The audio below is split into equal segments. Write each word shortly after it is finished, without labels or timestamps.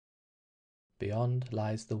Beyond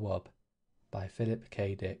Lies the Wub by Philip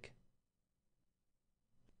K. Dick.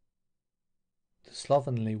 The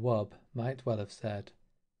slovenly wub might well have said,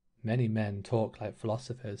 "Many men talk like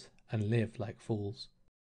philosophers and live like fools."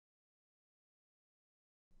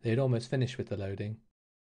 They had almost finished with the loading.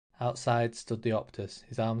 Outside stood the Optus,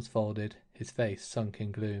 his arms folded, his face sunk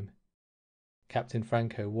in gloom. Captain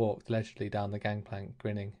Franco walked leisurely down the gangplank,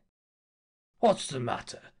 grinning. "What's the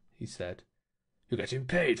matter?" he said. "You're getting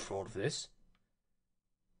paid for all of this?"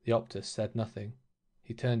 The Optus said nothing.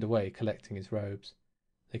 He turned away, collecting his robes.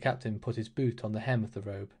 The captain put his boot on the hem of the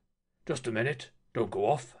robe. "Just a minute. Don't go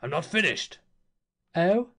off. I'm not finished."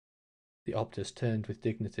 "Oh?" The Optus turned with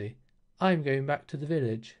dignity. "I'm going back to the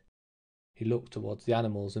village." He looked towards the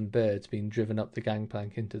animals and birds being driven up the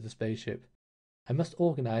gangplank into the spaceship. "I must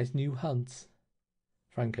organise new hunts."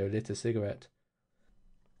 Franco lit a cigarette.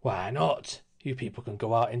 "Why not? You people can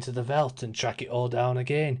go out into the veldt and track it all down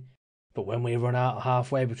again. But when we run out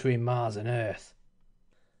halfway between Mars and Earth..."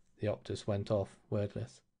 The Optus went off,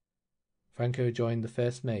 wordless. Franco joined the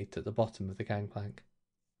first mate at the bottom of the gangplank.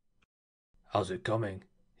 "How's it coming?"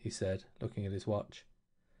 he said, looking at his watch.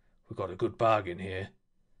 "We've got a good bargain here."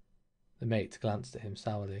 The mate glanced at him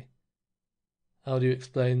sourly. "How do you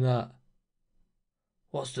explain that?"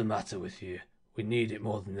 "What's the matter with you? We need it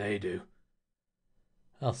more than they do."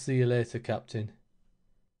 "I'll see you later, Captain."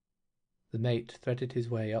 The mate threaded his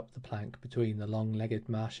way up the plank between the long-legged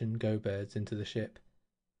Martian go-birds into the ship.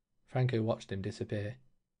 Franco watched him disappear.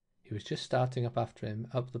 He was just starting up after him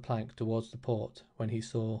up the plank towards the port when he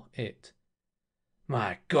saw it.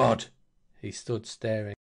 "My God!" He stood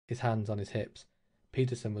staring, his hands on his hips.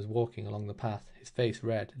 Peterson was walking along the path, his face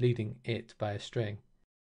red, leading it by a string.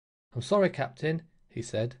 "I'm sorry, Captain," he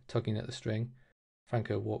said, tugging at the string.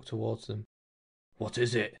 Franco walked towards them. "What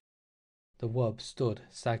is it?" The wub stood,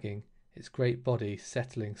 sagging, its great body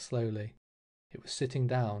settling slowly. It was sitting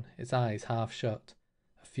down, its eyes half shut.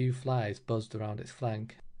 A few flies buzzed around its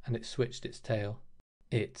flank, and it switched its tail.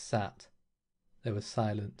 It sat. There was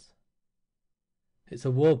silence. "It's a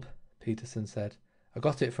wub," Peterson said. "I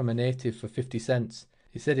got it from a native for 50 cents.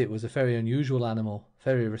 He said it was a very unusual animal,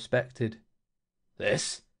 very respected."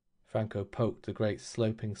 "This?" Franco poked the great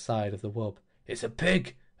sloping side of the wub. "It's a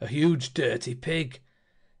pig! A huge, dirty pig!"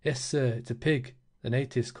 "Yes, sir, it's a pig. The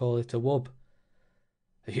natives call it a wub."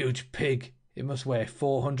 "A huge pig! It must weigh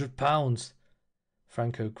 400 pounds!"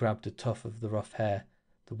 Franco grabbed a tuft of the rough hair.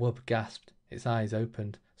 The wub gasped, its eyes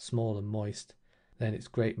opened, small and moist. Then its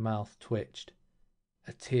great mouth twitched.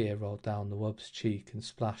 A tear rolled down the wub's cheek and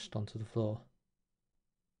splashed onto the floor.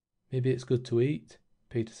 "Maybe it's good to eat,"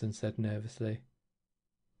 Peterson said nervously.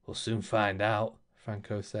 "We'll soon find out,"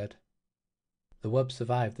 Franco said. The wub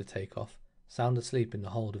survived the takeoff, sound asleep in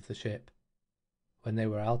the hold of the ship. When they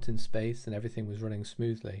were out in space and everything was running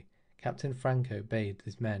smoothly, Captain Franco bade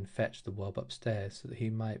his men fetch the wub upstairs so that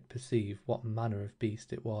he might perceive what manner of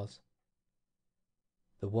beast it was.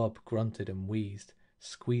 The wub grunted and wheezed,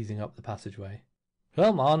 squeezing up the passageway.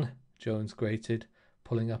 "Come on," Jones grated,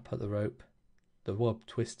 pulling up at the rope. The wub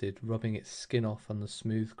twisted, rubbing its skin off on the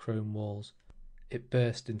smooth chrome walls. It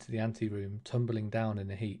burst into the anteroom, tumbling down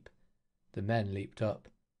in a heap. The men leaped up.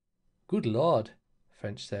 "Good Lord,"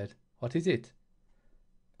 French said. "What is it?"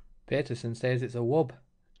 "Peterson says it's a wub,"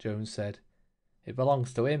 Jones said. "It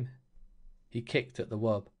belongs to him." He kicked at the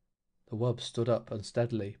wub. The wub stood up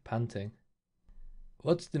unsteadily, panting.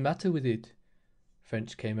 "What's the matter with it?"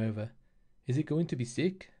 French came over. "Is it going to be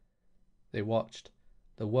sick?" They watched.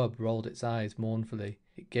 The wub rolled its eyes mournfully.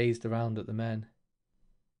 It gazed around at the men.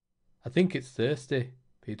 "I think it's thirsty,"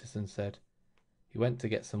 Peterson said. He went to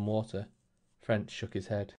get some water. French shook his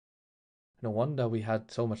head. "No wonder we had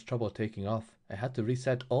so much trouble taking off. I had to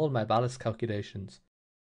reset all my ballast calculations."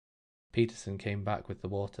 Peterson came back with the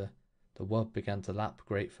water. The wub began to lap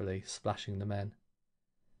gratefully, splashing the men.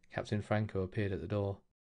 Captain Franco appeared at the door.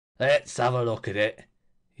 "Let's have a look at it."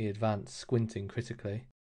 He advanced, squinting critically.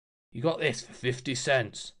 "You got this for 50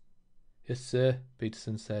 cents?" "Yes, sir,"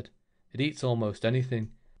 Peterson said. "It eats almost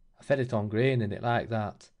anything. I fed it on grain and it liked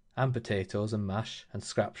that, and potatoes and mash and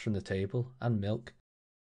scraps from the table and milk.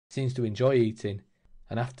 It seems to enjoy eating,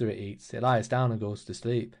 and after it eats it lies down and goes to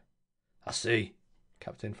sleep." "I see,"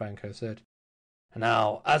 Captain Franco said.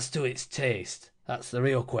 "Now, as to its taste, that's the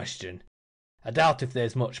real question. I doubt if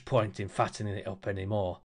there's much point in fattening it up any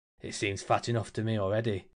more. It seems fat enough to me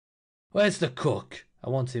already. Where's the cook? I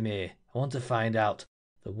want him here. I want to find out."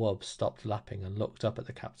 The wub stopped lapping and looked up at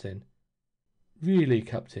the captain. "Really,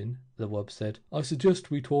 Captain," the wub said, "I suggest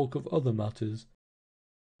we talk of other matters."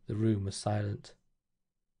 The room was silent.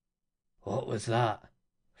 "What was that?"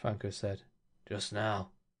 Franco said. "Just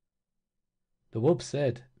now." "The wub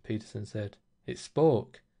said," Peterson said, It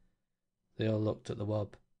spoke. They all looked at the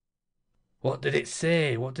wub. What did it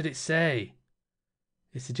say? What did it say?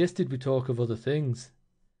 It suggested we talk of other things.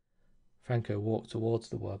 Franco walked towards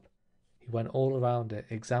the wub. He went all around it,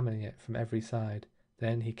 examining it from every side.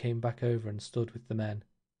 Then he came back over and stood with the men.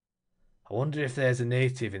 I wonder if there's a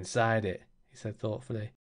native inside it, he said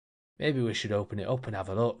thoughtfully. Maybe we should open it up and have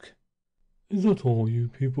a look. Is that all you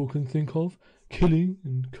people can think of? Killing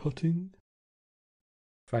and cutting?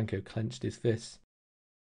 Franco clenched his fists.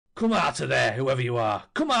 Come out of there, whoever you are!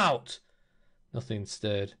 Come out! Nothing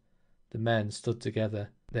stirred. The men stood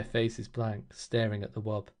together, their faces blank, staring at the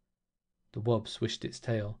wub. The wub swished its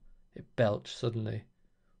tail. It belched suddenly.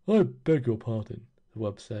 I beg your pardon, the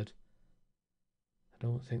wub said. I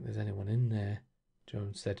don't think there's anyone in there,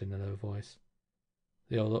 Jones said in a low voice.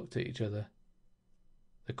 They all looked at each other.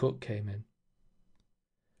 The cook came in.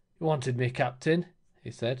 You wanted me, Captain,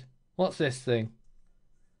 he said. What's this thing?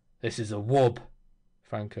 This is a wub,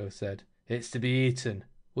 Franco said. It's to be eaten.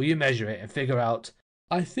 Will you measure it and figure out...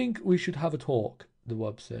 I think we should have a talk, the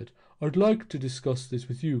wub said. I'd like to discuss this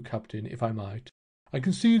with you, Captain, if I might. I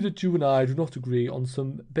can see that you and I do not agree on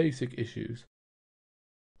some basic issues.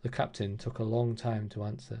 The captain took a long time to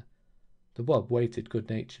answer. The wub waited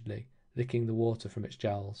good-naturedly, licking the water from its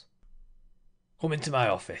jowls. Come into my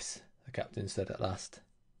office, the captain said at last.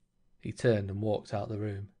 He turned and walked out the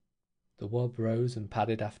room. The wub rose and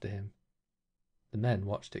padded after him. The men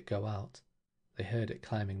watched it go out. They heard it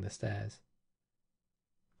climbing the stairs.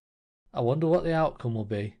 I wonder what the outcome will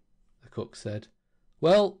be, the cook said.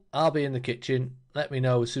 Well, I'll be in the kitchen. Let me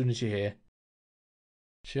know as soon as you're here.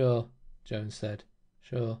 Sure, Jones said.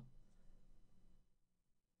 Sure.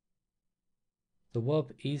 The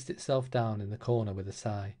wub eased itself down in the corner with a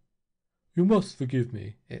sigh. You must forgive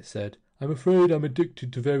me, it said. I'm afraid I'm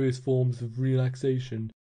addicted to various forms of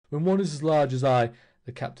relaxation. When one is as large as I...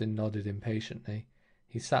 The captain nodded impatiently.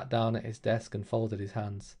 He sat down at his desk and folded his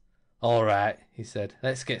hands. All right, he said.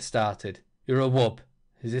 Let's get started. You're a wub.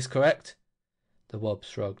 Is this correct? The wub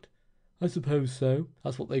shrugged. I suppose so.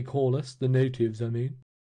 That's what they call us, the natives, I mean.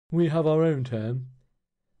 We have our own term.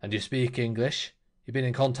 And you speak English? You've been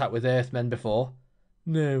in contact with Earthmen before?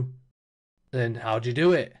 No. Then how'd you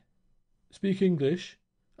do it? Speak English?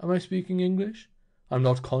 Am I speaking English? I'm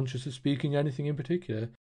not conscious of speaking anything in particular.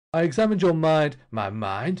 I examined your mind. My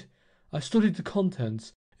mind? I studied the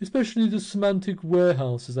contents, especially the semantic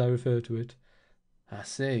warehouse, as I refer to it. I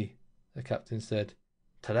see, the captain said.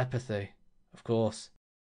 Telepathy, of course.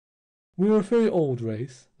 We are a very old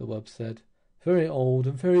race, the wub said. Very old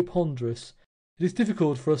and very ponderous. It is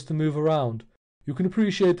difficult for us to move around. You can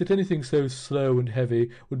appreciate that anything so slow and heavy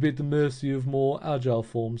would be at the mercy of more agile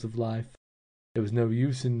forms of life. There was no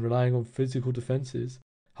use in relying on physical defences.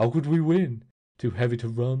 How could we win? Too heavy to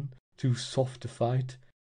run, too soft to fight,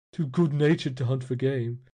 too good-natured to hunt for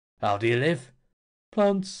game. How do you live?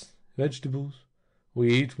 Plants, vegetables.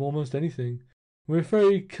 We eat almost anything. We're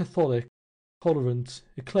very Catholic, tolerant,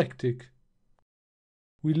 eclectic.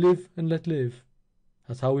 We live and let live.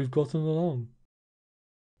 That's how we've gotten along.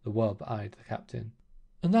 The wub eyed the captain.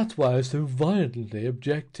 And that's why I so violently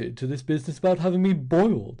objected to this business about having me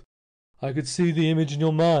boiled. I could see the image in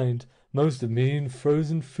your mind, most of me in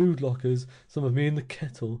frozen food lockers, some of me in the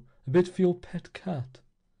kettle, a bit for your pet cat.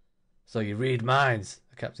 So you read minds,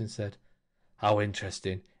 the captain said. How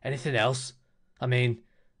interesting. Anything else? I mean,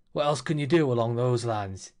 what else can you do along those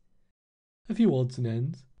lines? A few odds and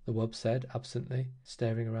ends, the wub said absently,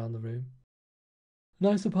 staring around the room.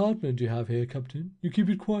 Nice apartment you have here, Captain. You keep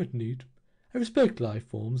it quite neat. I respect life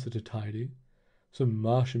forms that are tidy. Some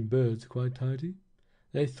Martian birds are quite tidy.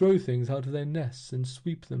 They throw things out of their nests and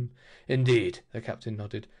sweep them. Indeed, the captain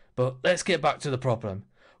nodded. But let's get back to the problem.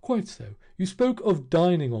 Quite so. You spoke of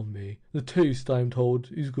dining on me. The taste, I am told,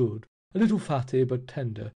 is good. A little fatty, but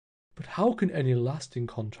tender. But how can any lasting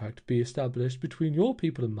contract be established between your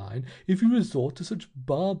people and mine if you resort to such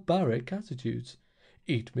barbaric attitudes?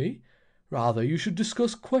 Eat me? Rather, you should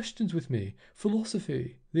discuss questions with me.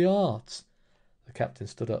 Philosophy, the arts. The captain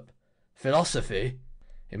stood up. Philosophy?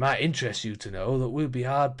 It might interest you to know that we'll be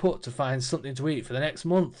hard put to find something to eat for the next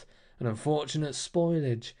month. An unfortunate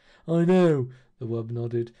spoilage. I know, the wub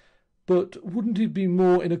nodded. But wouldn't it be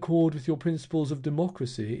more in accord with your principles of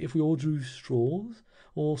democracy if we all drew straws,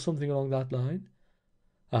 or something along that line?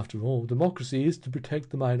 After all, democracy is to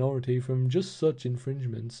protect the minority from just such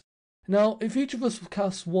infringements. Now, if each of us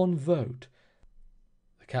casts one vote...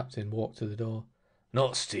 The captain walked to the door.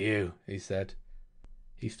 Nuts to you, he said.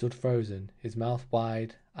 He stood frozen, his mouth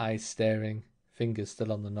wide, eyes staring, fingers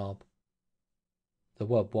still on the knob. The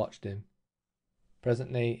wub watched him.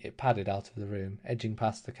 Presently it padded out of the room, edging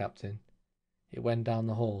past the captain. It went down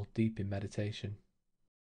the hall, deep in meditation.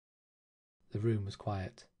 The room was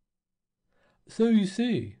quiet. "So you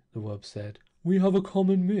see," the wub said, "we have a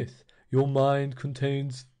common myth. Your mind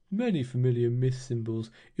contains many familiar myth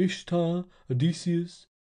symbols. Ishtar, Odysseus."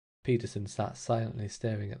 Peterson sat silently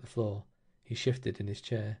staring at the floor. He shifted in his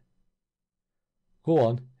chair. "Go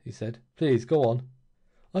on," he said. "Please, go on."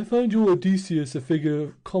 "I find your Odysseus a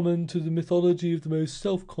figure common to the mythology of the most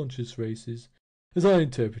self-conscious races. As I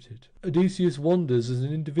interpret it, Odysseus wanders as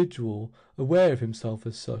an individual, aware of himself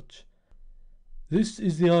as such. This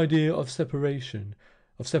is the idea of separation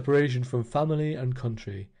from family and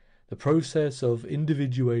country, the process of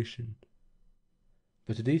individuation."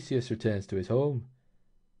 But Odysseus returns to his home.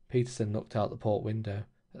 Peterson looked out the port window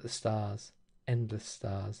at the stars, endless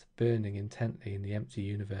stars, burning intently in the empty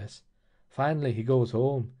universe. Finally he goes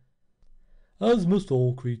home. "As must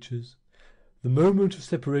all creatures. The moment of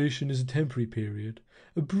separation is a temporary period,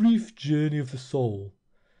 a brief journey of the soul.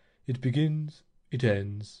 It begins, it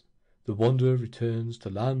ends. The wanderer returns to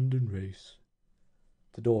land and race."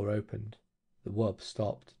 The door opened. The wub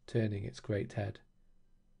stopped, turning its great head.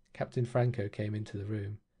 Captain Franco came into the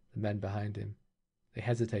room, the men behind him. They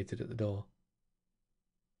hesitated at the door.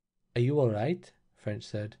 "Are you all right?" French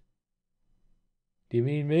said. "Do you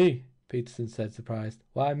mean me?" Peterson said, surprised.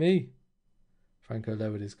 "Why me?" Franco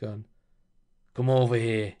lowered his gun. "Come over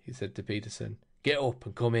here," he said to Peterson. "Get up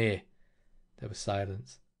and come here." There was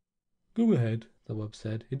silence. "Go ahead," the wub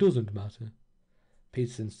said. "It doesn't matter."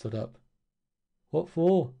 Peterson stood up. "What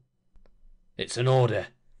for?" "It's an order."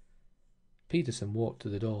 Peterson walked to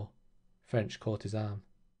the door. French caught his arm.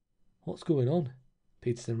 "What's going on?"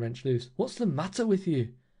 Peterson wrenched loose. "What's the matter with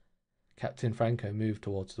you?" Captain Franco moved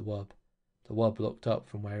towards the wub. The wub looked up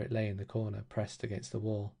from where it lay in the corner, pressed against the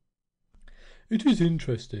wall. "It is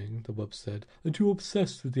interesting," the wub said, "that you're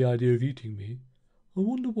obsessed with the idea of eating me. I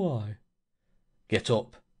wonder why." "Get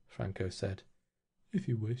up," Franco said. "If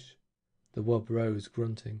you wish." The wub rose,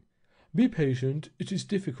 grunting. "Be patient. It is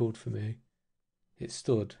difficult for me." It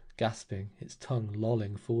stood, gasping, its tongue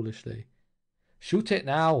lolling foolishly. "Shoot it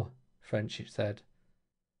now," French said.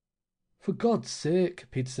 "For God's sake!"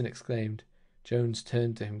 Peterson exclaimed. Jones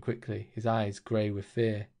turned to him quickly, his eyes grey with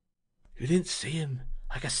fear. "You didn't see him,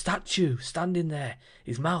 like a statue, standing there,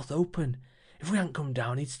 his mouth open. If we hadn't come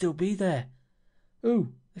down, he'd still be there."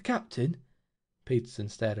 "Oh, the captain?" Peterson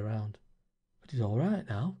stared around. "But he's all right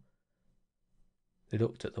now." They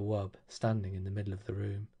looked at the wub, standing in the middle of the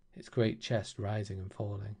room, its great chest rising and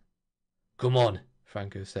falling. "Come on,"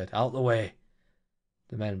 Franco said. "Out the way."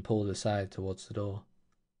 The men pulled aside towards the door.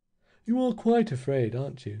 "You are quite afraid,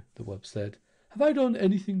 aren't you?" the wub said. "Have I done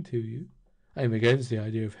anything to you? I am against the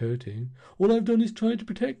idea of hurting. All I've done is try to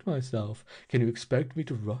protect myself. Can you expect me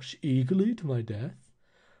to rush eagerly to my death?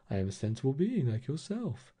 I am a sensible being like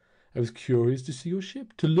yourself. I was curious to see your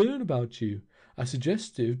ship, to learn about you. I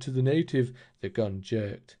suggested to the native—" The gun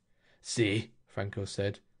jerked. "See," Franco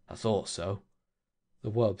said. "I thought so."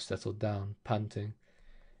 The wub settled down, panting.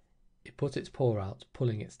 It put its paw out,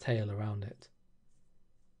 pulling its tail around it.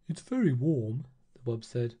 "It's very warm," the wub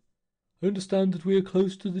said. "I understand that we are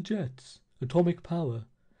close to the jets. Atomic power.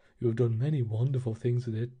 You have done many wonderful things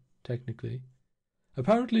with it, technically.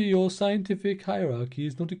 Apparently your scientific hierarchy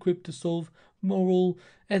is not equipped to solve moral,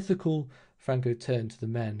 ethical—" Franco turned to the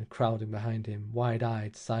men crowding behind him,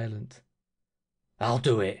 wide-eyed, silent. "I'll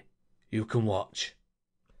do it. You can watch."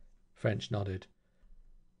 French nodded.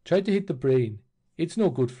 "Try to hit the brain. It's no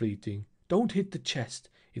good for eating. Don't hit the chest.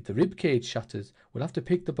 If the rib cage shatters, we'll have to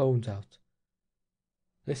pick the bones out."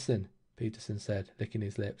 "Listen," Peterson said, licking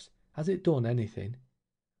his lips. "Has it done anything?"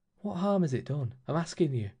 "What harm has it done? I'm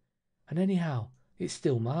asking you. And anyhow, it's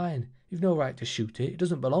still mine. You've no right to shoot it. It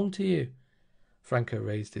doesn't belong to you." Franco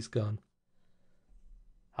raised his gun.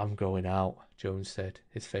 "I'm going out," Jones said,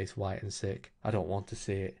 his face white and sick. "I don't want to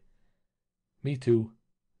see it." "Me too,"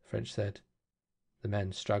 French said. The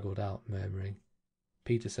men straggled out, murmuring.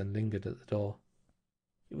 Peterson lingered at the door.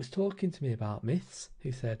 "It was talking to me about myths,"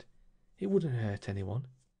 he said. "It wouldn't hurt anyone."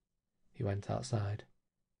 He went outside.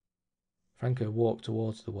 Franco walked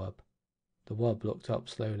towards the wub. The wub looked up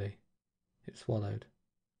slowly. It swallowed.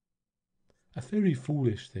 "A very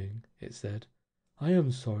foolish thing," it said. "I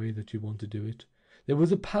am sorry that you want to do it. There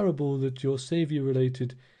was a parable that your saviour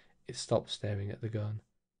related—" It stopped staring at the gun.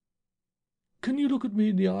 "Can you look at me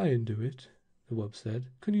in the eye and do it?" the wub said.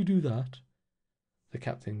 "Can you do that?" The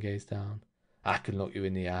captain gazed down. "I can look you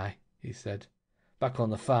in the eye," he said. "Back on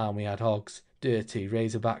the farm we had hogs, dirty,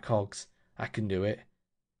 razorback hogs. I can do it."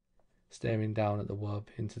 Staring down at the wub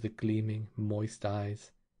into the gleaming, moist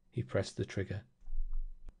eyes, he pressed the trigger.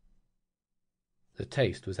 The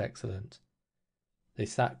taste was excellent. They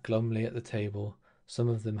sat glumly at the table, some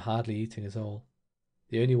of them hardly eating at all.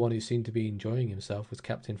 The only one who seemed to be enjoying himself was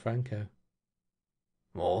Captain Franco.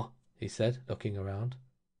 "More?" he said, looking around.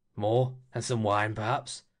 "More? And some wine,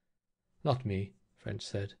 perhaps?" "Not me," French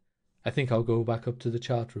said. "I think I'll go back up to the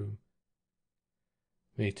chart room."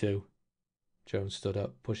 "Me too." Jones stood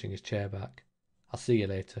up, pushing his chair back. "I'll see you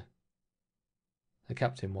later." The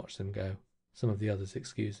captain watched them go. Some of the others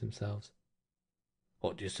excused themselves.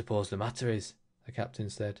 "What do you suppose the matter is?" the captain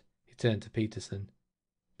said. He turned to Peterson.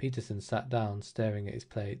 Peterson sat down, staring at his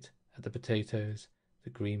plate, at the potatoes, the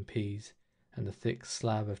green peas, and the thick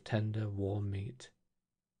slab of tender, warm meat.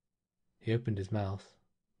 He opened his mouth.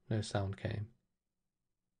 No sound came.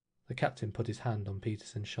 The captain put his hand on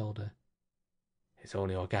Peterson's shoulder. "It's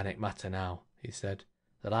only organic matter now," he said.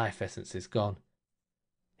 "The life essence is gone."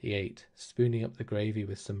 He ate, spooning up the gravy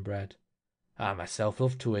with some bread. "I myself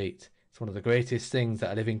love to eat. It's one of the greatest things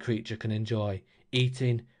that a living creature can enjoy.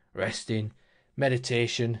 Eating, resting,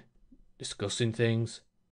 meditation, discussing things."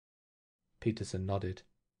 Peterson nodded.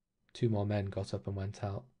 2 more men got up and went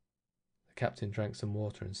out. The captain drank some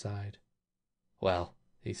water and sighed. "Well,"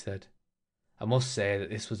 he said, "I must say that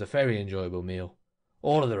this was a very enjoyable meal.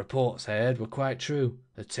 All of the reports I heard were quite true.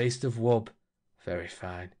 The taste of wub, very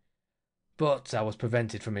fine. But I was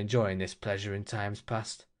prevented from enjoying this pleasure in times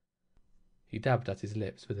past." He dabbed at his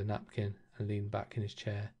lips with a napkin and leaned back in his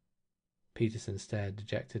chair. Peterson stared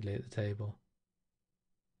dejectedly at the table.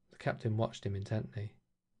 The captain watched him intently.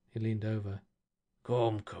 He leaned over.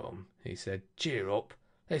 "Come, come," he said. "Cheer up.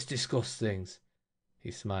 Let's discuss things."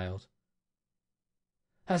 He smiled.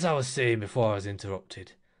 "As I was saying before I was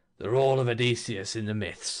interrupted, the role of Odysseus in the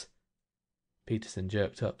myths." Peterson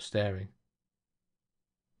jerked up, staring.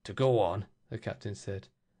 "To go on," the captain said.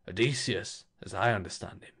 "Odysseus, as I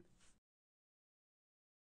understand him."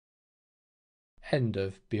 End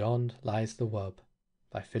of Beyond Lies the Wub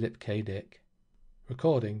by Philip K. Dick.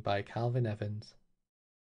 Recording by Calvin Evans.